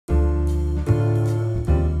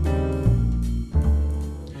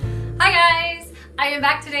I am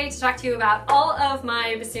back today to talk to you about all of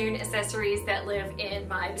my bassoon accessories that live in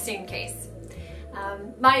my bassoon case.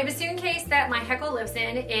 My bassoon case that my Heckle lives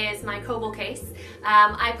in is my Cobble case.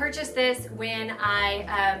 I purchased this when I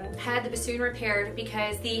had the bassoon repaired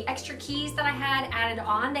because the extra keys that I had added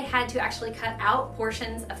on, they had to actually cut out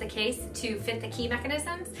portions of the case to fit the key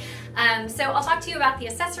mechanisms. So I'll talk to you about the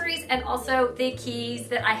accessories and also the keys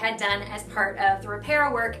that I had done as part of the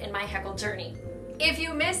repair work in my Heckle journey. If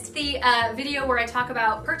you missed the video where I talk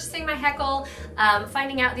about purchasing my Heckle,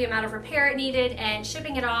 finding out the amount of repair it needed and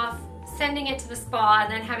shipping it off, sending it to the spa,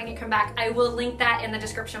 and then having it come back, I will link that in the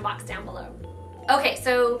description box down below. Okay,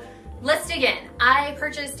 so let's dig in. I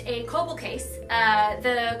purchased a Cobble case.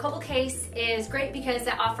 The Cobble case is great because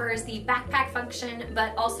it offers the backpack function,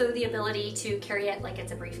 but also the ability to carry it like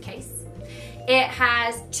it's a briefcase. It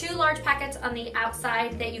has 2 large packets on the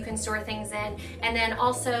outside that you can store things in, and then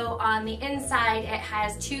also on the inside it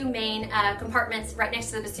has 2 main compartments right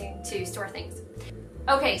next to the bassoon to store things.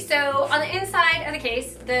 Okay, so on the inside of the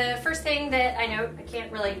case, the first thing that I note, I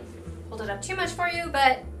can't really hold it up too much for you,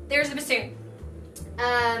 but there's the bassoon.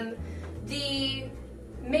 The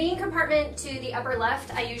main compartment to the upper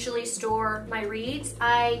left, I usually store my reeds.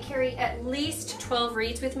 I carry at least 12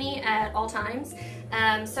 reeds with me at all times.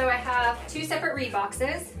 So I have 2 separate reed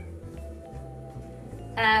boxes.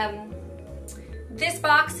 This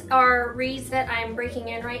box are reeds that I'm breaking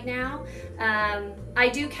in right now. I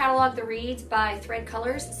do catalog the reeds by thread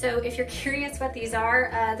colors, so if you're curious what these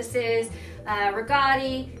are, this is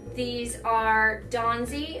Rigati, these are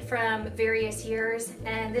Donzi from various years,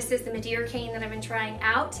 and this is the Madeira cane that I've been trying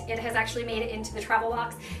out. It has actually made it into the travel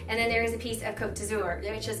box, and then there is a piece of Côte d'Azur,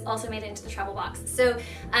 which is also made it into the travel box. So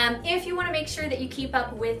if you want to make sure that you keep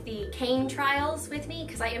up with the cane trials with me,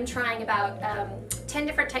 because I am trying about 10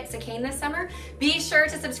 different types of cane this summer, be sure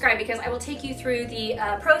to subscribe because I will take you through the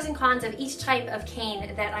pros and cons of each type of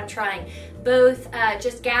cane that I'm trying, both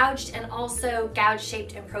just gouged and also gouge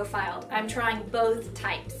shaped and profiled. I'm trying both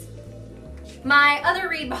types. My other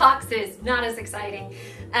reed box is not as exciting.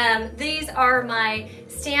 These are my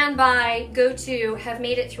standby go-to, have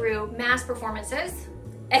made it through mass performances.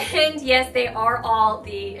 And yes, they are all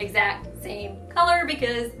the exact same color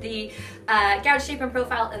because the gouge shape and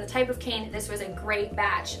profile and the type of cane, this was a great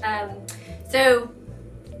batch. So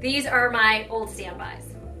these are my old standbys.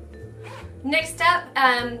 Next up,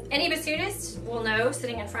 any bassoonist will know,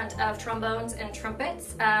 sitting in front of trombones and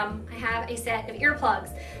trumpets, I have a set of earplugs.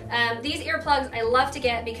 These earplugs I love to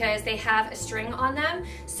get because they have a string on them,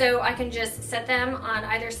 so I can just set them on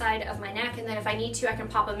either side of my neck, and then if I need to I can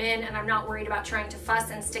pop them in, and I'm not worried about trying to fuss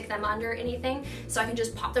and stick them under anything, so I can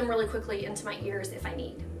just pop them really quickly into my ears if I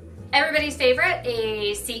need. Everybody's favorite,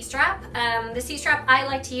 a seat strap. The seat strap I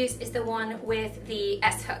like to use is the one with the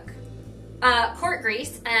S-hook. Court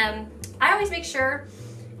grease. I always make sure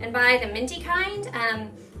and buy the minty kind.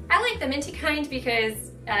 I like the minty kind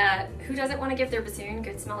because who doesn't want to give their bassoon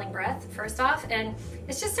good smelling breath, first off, and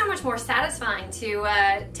it's just so much more satisfying to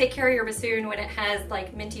take care of your bassoon when it has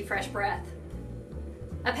like minty fresh breath.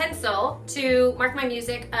 A pencil to mark my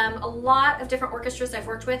music. A lot of different orchestras I've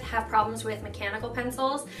worked with have problems with mechanical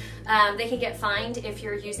pencils. They can get fined if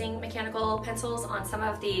you're using mechanical pencils on some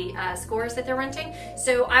of the scores that they're renting.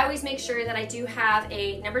 So I always make sure that I do have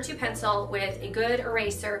a number 2 pencil with a good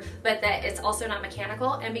eraser, but that it's also not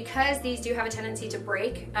mechanical. And because these do have a tendency to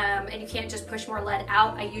break, and you can't just push more lead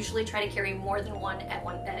out, I usually try to carry more than one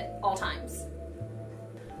at all times.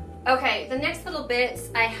 Okay, the next little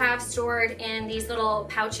bits I have stored in these little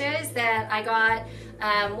pouches that I got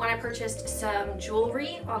when I purchased some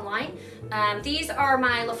jewelry online. These are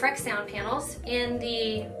my Lafrec sound panels. In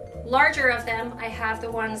the larger of them, I have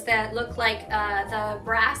the ones that look like the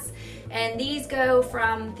brass, and these go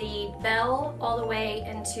from the bell all the way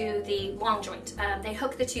into the long joint. They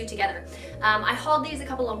hook the 2 together. I hauled these a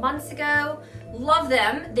couple of months ago. Love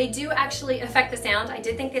them. They do actually affect the sound. I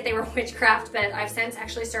did think that they were witchcraft, but I've since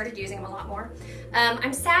actually started using them a lot more.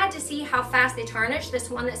 I'm sad to see how fast they tarnish. This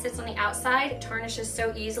one that sits on the outside tarnishes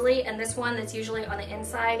so easily, and this one that's usually on the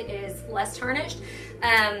inside is less tarnished.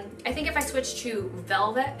 I think if I switch to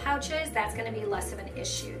velvet pouches, that's going to be less of an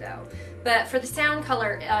issue though. But for the sound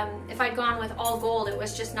color, if I'd gone with all gold, it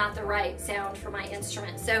was just not the right sound for my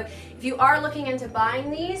instrument. So if you are looking into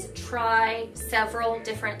buying these, try several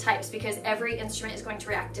different types because every instrument is going to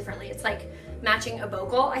react differently. It's like matching a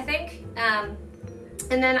Bocal, I think.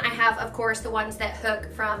 And then I have, of course, the ones that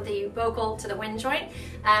hook from the Bocal to the wind joint.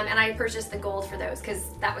 And I purchased the gold for those because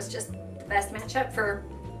that was just the best matchup for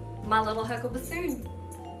my little Heckle bassoon.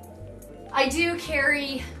 I do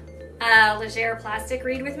carry Leger plastic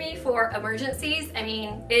reed with me for emergencies. I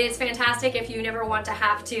mean, it is fantastic if you never want to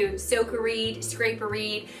have to soak a reed, scrape a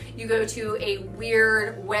reed, you go to a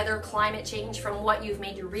weird weather climate change from what you've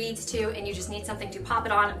made your reeds to, and you just need something to pop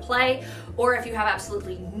it on and play, or if you have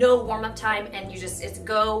absolutely no warm-up time and it's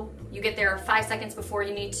go, you get there 5 seconds before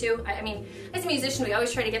you need to. I mean, as a musician, we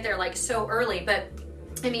always try to get there like so early, but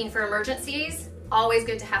I mean, for emergencies, always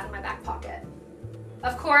good to have in my back pocket.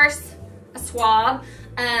 Of course, a swab.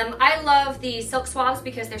 I love the silk swabs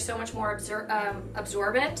because they're so much more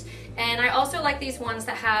absorbent, and I also like these ones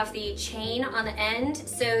that have the chain on the end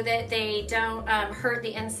so that they don't hurt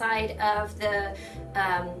the inside of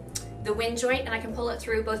the wind joint, and I can pull it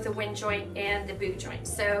through both the wind joint and the boot joint.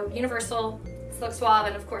 So universal silk swab,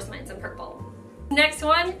 and of course mine's in purple. Next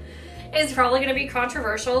one is probably going to be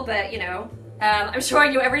controversial, but you know, I'm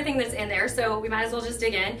showing you everything that's in there, so we might as well just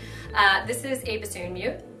dig in. This is a bassoon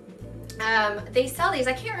mute. They sell these,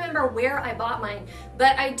 I can't remember where I bought mine,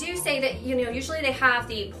 but I do say that, you know, usually they have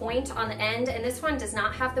the point on the end, and this one does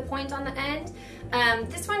not have the point on the end.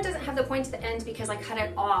 This one doesn't have the point to the end because I cut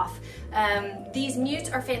it off. These mutes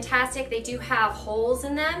are fantastic. They do have holes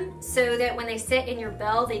in them so that when they sit in your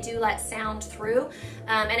bell, they do let sound through,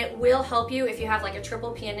 and it will help you if you have like a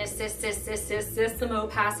triple pianissimo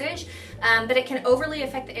passage, but it can overly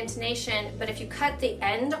affect the intonation. But if you cut the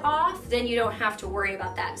end off, then you don't have to worry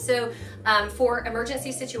about that. So for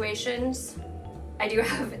emergency situations, I do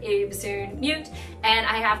have a bassoon mute, and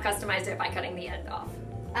I have customized it by cutting the end off.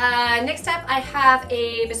 Next up, I have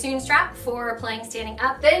a bassoon strap for playing standing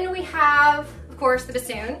up. Then we have, of course, the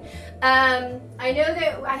bassoon. I know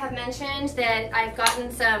that I have mentioned that I've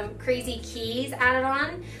gotten some crazy keys added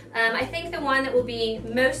on. I think the one that will be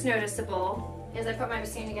most noticeable as I put my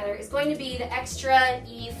bassoon together is going to be the extra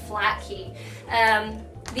E flat key.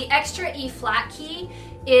 The extra E flat key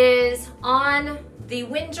is on the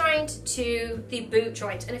wind joint to the boot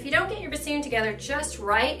joint, and if you don't get your bassoon together just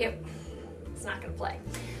right, it's not going to play.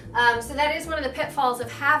 So that is one of the pitfalls of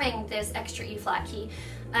having this extra E flat key,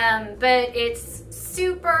 but it's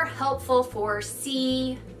super helpful for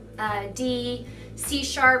C, D, C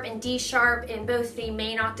sharp and D sharp in both the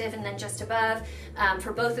main octave and then just above,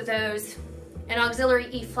 for both of those, an auxiliary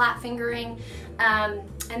E flat fingering, and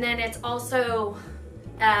then it's also,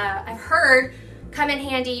 I've heard, come in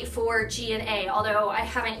handy for G and A, although I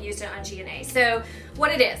haven't used it on G and A. So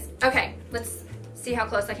what it is, okay, let's see how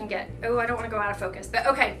close I can get. Oh, I don't want to go out of focus, but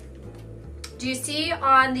okay. Do you see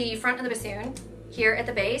on the front of the bassoon, here at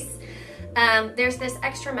the base, there's this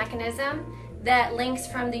extra mechanism that links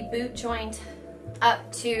from the boot joint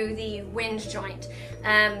up to the wind joint.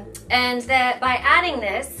 And that by adding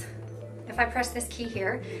this, if I press this key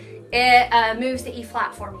here, it moves the E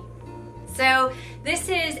flat for me. So this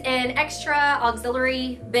is an extra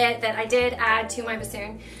auxiliary bit that I did add to my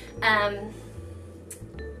bassoon.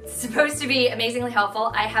 It's supposed to be amazingly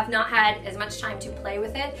helpful. I have not had as much time to play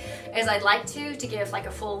with it as I'd like to give like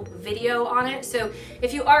a full video on it. So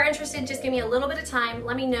if you are interested, just give me a little bit of time,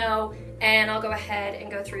 let me know, and I'll go ahead and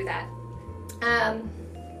go through that.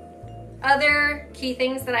 Other key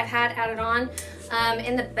things that I've had added on,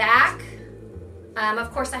 in the back,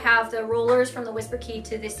 of course I have the rollers from the whisper key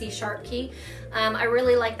to the C sharp key. I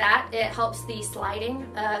really like that. It helps the sliding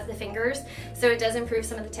of the fingers, so it does improve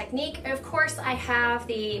some of the technique. Of course I have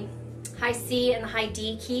the high C and the high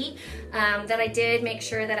D key that I did make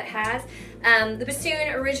sure that it has. The bassoon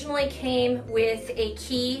originally came with a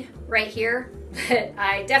key right here that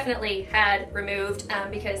I definitely had removed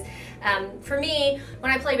because for me,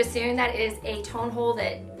 when I play bassoon, that is a tone hole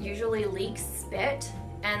that usually leaks spit.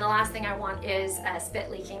 And the last thing I want is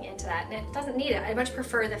spit leaking into that, and it doesn't need it. I much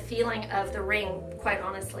prefer the feeling of the ring, quite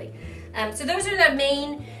honestly. So those are the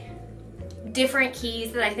main different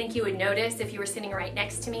keys that I think you would notice if you were sitting right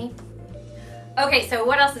next to me. Okay, so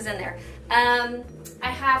what else is in there? I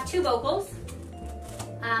have two Bocals.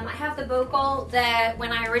 I have the Bocal that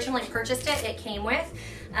when I originally purchased it, it came with.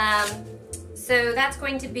 So that's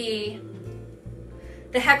going to be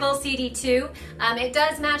the Heckle CD2. It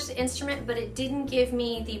does match the instrument, but it didn't give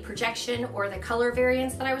me the projection or the color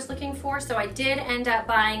variance that I was looking for, so I did end up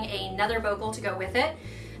buying another Bocal to go with it.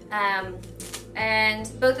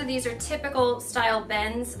 And both of these are typical style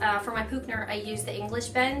bends. For my Puchner, I use the English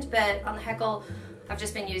bend, but on the Heckle, I've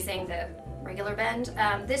just been using the regular bend.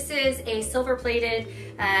 This is a silver-plated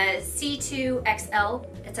C2 XL.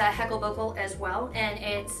 It's a Heckle Bocal as well, and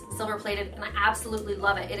it's silver-plated, and I absolutely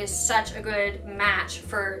love it. It is such a good match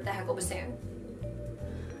for the Heckle bassoon.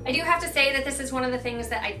 I do have to say that this is one of the things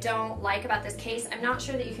that I don't like about this case. I'm not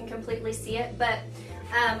sure that you can completely see it, but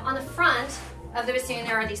on the front, of the bassoon,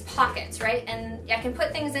 there are these pockets, right? And I can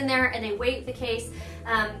put things in there and they weight the case,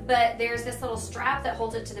 but there's this little strap that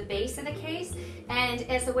holds it to the base of the case. And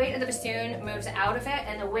as the weight of the bassoon moves out of it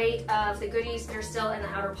and the weight of the goodies that are still in the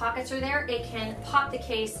outer pockets are there, it can pop the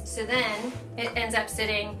case, so then it ends up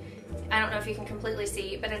sitting, I don't know if you can completely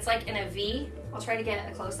see, but it's like in a V. I'll try to get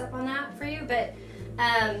a close-up on that for you, but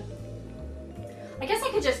I guess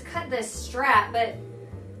I could just cut this strap, but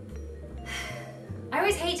I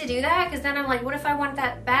always hate to do that because then I'm like, what if I want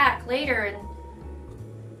that back later? And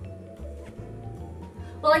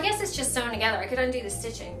well, I guess it's just sewn together. I could undo the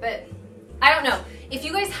stitching, but I don't know. If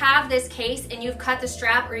you guys have this case and you've cut the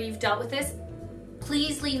strap or you've dealt with this,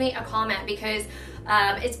 please leave me a comment, because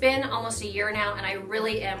it's been almost a year now and I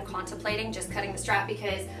really am contemplating just cutting the strap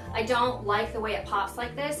because I don't like the way it pops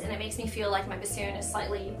like this, and it makes me feel like my bassoon is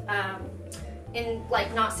slightly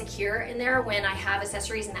not secure in there when I have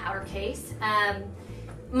accessories in the outer case.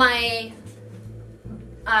 My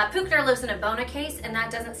Puchner lives in a Bona case, and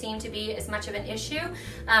that doesn't seem to be as much of an issue,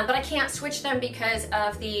 but I can't switch them because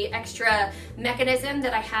of the extra mechanism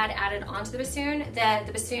that I had added onto the bassoon that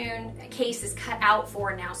the bassoon case is cut out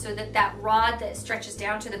for now, so that that rod that stretches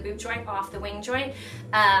down to the boot joint off the wing joint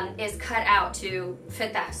is cut out to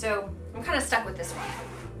fit that. So I'm kind of stuck with this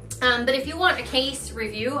one. But if you want a case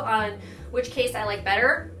review on which case I like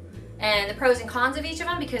better and the pros and cons of each of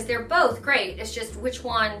them, because they're both great, it's just which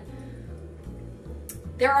one.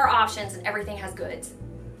 There are options and everything has goods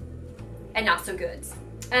and not so goods.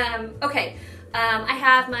 Okay, I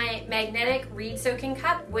have my magnetic reed soaking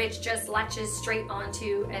cup, which just latches straight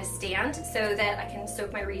onto a stand so that I can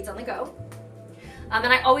soak my reeds on the go.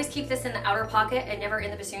 And I always keep this in the outer pocket and never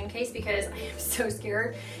in the bassoon case because I am so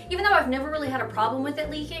scared. Even though I've never really had a problem with it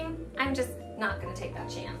leaking, I'm just not gonna take that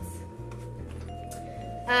chance.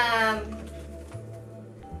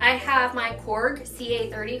 I have my Korg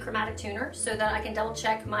CA30 chromatic tuner so that I can double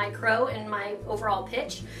check my crow and my overall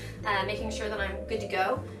pitch, making sure that I'm good to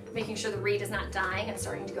go, making sure the reed is not dying and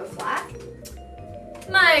starting to go flat.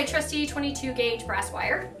 My trusty 22 gauge brass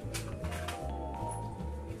wire.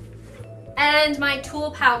 And my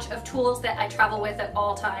tool pouch of tools that I travel with at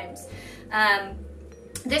all times.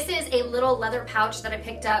 This is a little leather pouch that I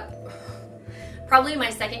picked up probably my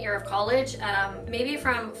second year of college, maybe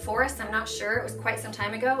from Forrest, I'm not sure, it was quite some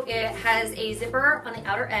time ago. It has a zipper on the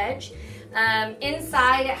outer edge.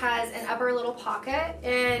 Inside it has an upper little pocket,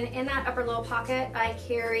 and in that upper little pocket I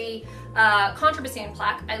carry contrabassoon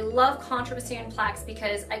plaque. I love contrabassoon plaques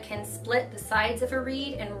because I can split the sides of a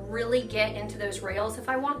reed and really get into those rails if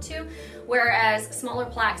I want to, whereas smaller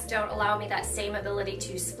plaques don't allow me that same ability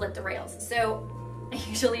to split the rails. So I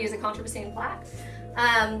usually use a contrabassoon plaque.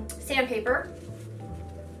 Sandpaper.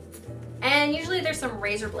 And usually there's some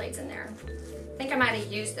razor blades in there. I think I might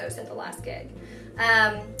have used those at the last gig.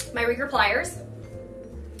 My Rieger pliers,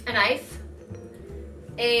 a knife,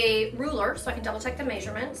 a ruler so I can double check the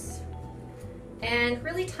measurements, and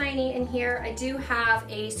really tiny in here I do have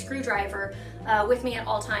a screwdriver with me at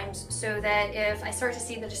all times so that if I start to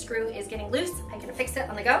see that a screw is getting loose, I can fix it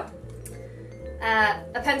on the go.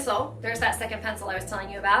 A pencil, there's that second pencil I was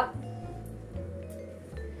telling you about.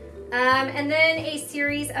 And then a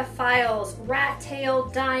series of files, rat tail,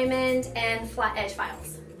 diamond, and flat edge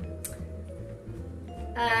files.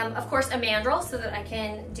 Of course, a mandrel so that I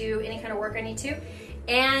can do any kind of work I need to.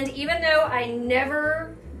 And even though I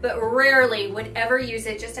never, but rarely would ever use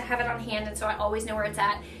it, just to have it on hand and so I always know where it's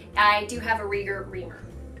at, I do have a Rieger reamer.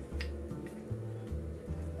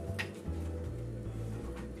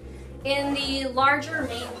 In the larger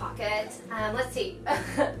main pocket, let's see.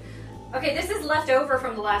 Okay, this is left over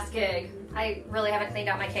from the last gig. I really haven't cleaned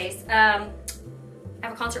out my case. I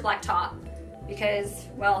have a concert black top because,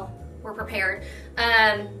 well, we're prepared.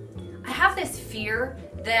 I have this fear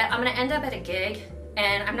that I'm gonna end up at a gig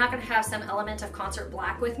and I'm not gonna have some element of concert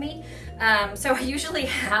black with me. So I usually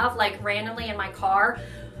have, like, randomly in my car,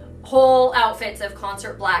 whole outfits of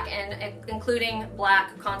concert black, and including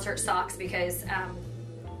black concert socks because,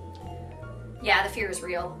 yeah, the fear is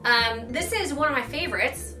real. This is one of my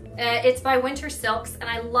favorites. It's by Winter Silks, and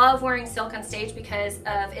I love wearing silk on stage because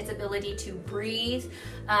of its ability to breathe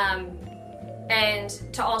and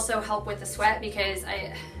to also help with the sweat, because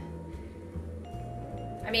I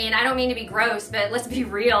mean, I don't mean to be gross, but let's be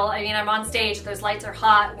real. I mean, I'm on stage, those lights are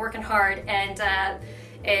hot, working hard, and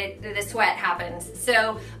the sweat happens.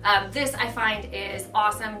 So this I find is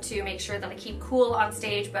awesome to make sure that I keep cool on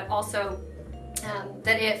stage, but also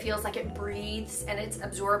that it feels like it breathes and it's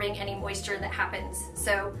absorbing any moisture that happens.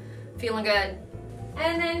 So feeling good.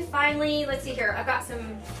 And then finally, let's see here, I've got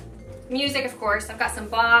some music, of course. I've got some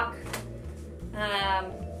Bach.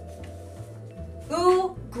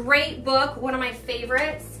 Ooh, great book, one of my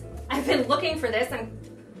favorites. I've been looking for this. I'm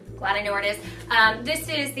glad I know where it is. This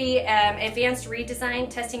is the Advanced Reed Design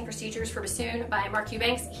Testing Procedures for Bassoon by Mark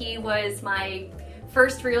Eubanks. He was my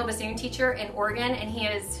first real bassoon teacher in Oregon, and he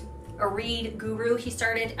is a reed guru. He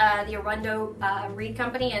started the Arundo reed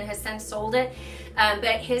company and has since sold it.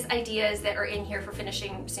 But his ideas that are in here for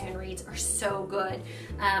finishing bassoon reeds are so good.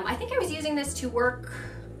 I think I was using this to work.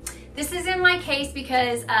 This is in my case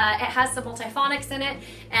because it has some multiphonics in it,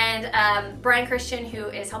 and Brian Christian, who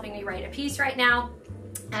is helping me write a piece right now,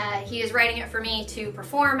 he is writing it for me to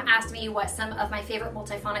perform, asked me what some of my favorite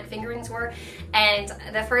multiphonic fingerings were, and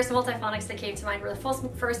the first multiphonics that came to mind were the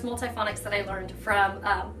first multiphonics that I learned from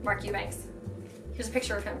Mark Eubanks. Here's a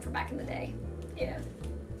picture of him from back in the day. Yeah.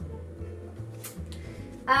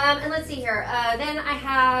 And let's see here. Then I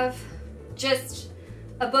have just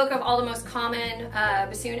a book of all the most common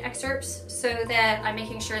bassoon excerpts, so that I'm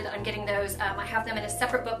making sure that I'm getting those. I have them in a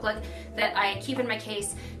separate booklet that I keep in my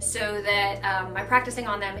case so that my practicing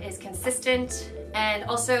on them is consistent. And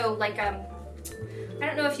also, like, I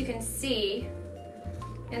don't know if you can see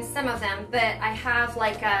in some of them, but I have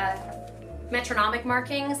like metronomic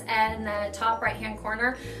markings in the top right hand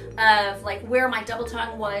corner of like where my double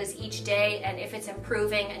tongue was each day and if it's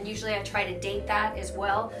improving, and usually I try to date that as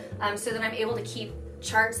well, so that I'm able to keep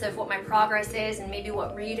charts of what my progress is and maybe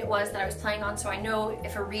what reed it was that I was playing on, so I know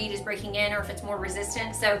if a reed is breaking in or if it's more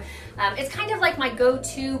resistant. So it's kind of like my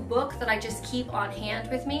go-to book that I just keep on hand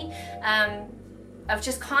with me, of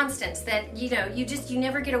just constants that, you know, you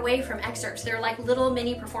never get away from excerpts. They're like little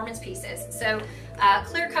mini performance pieces. So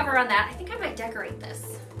clear cover on that. I think I might decorate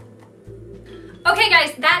this. Okay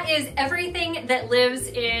guys, that is everything that lives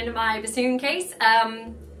in my bassoon case.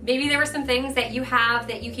 Maybe there were some things that you have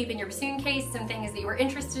that you keep in your bassoon case, some things that you were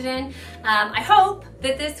interested in. I hope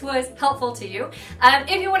that this was helpful to you.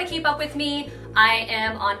 If you want to keep up with me, I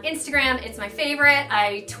am on Instagram. It's my favorite.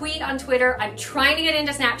 I tweet on Twitter. I'm trying to get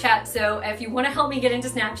into Snapchat, so if you want to help me get into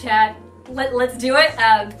Snapchat, let's do it.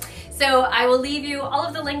 So I will leave you all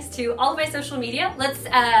of the links to all of my social media.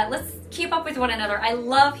 Let's keep up with one another. I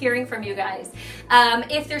love hearing from you guys.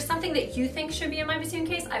 If there's something that you think should be in my bassoon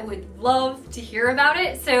case, I would love to hear about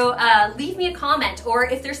it. So leave me a comment, or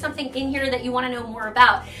if there's something in here that you want to know more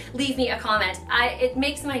about, leave me a comment. It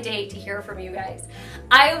makes my day to hear from you guys.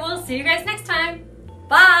 I will see you guys next time.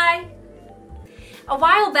 Bye! A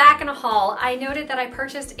while back in a haul, I noted that I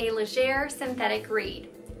purchased a Leger synthetic reed,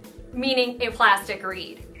 meaning a plastic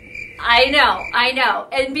reed. I know.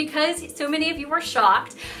 And because so many of you were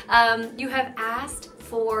shocked, you have asked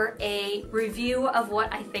for a review of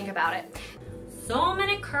what I think about it. So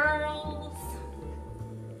many curls.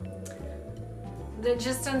 They're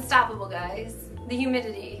just unstoppable, guys. The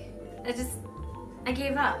humidity. I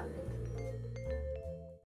gave up.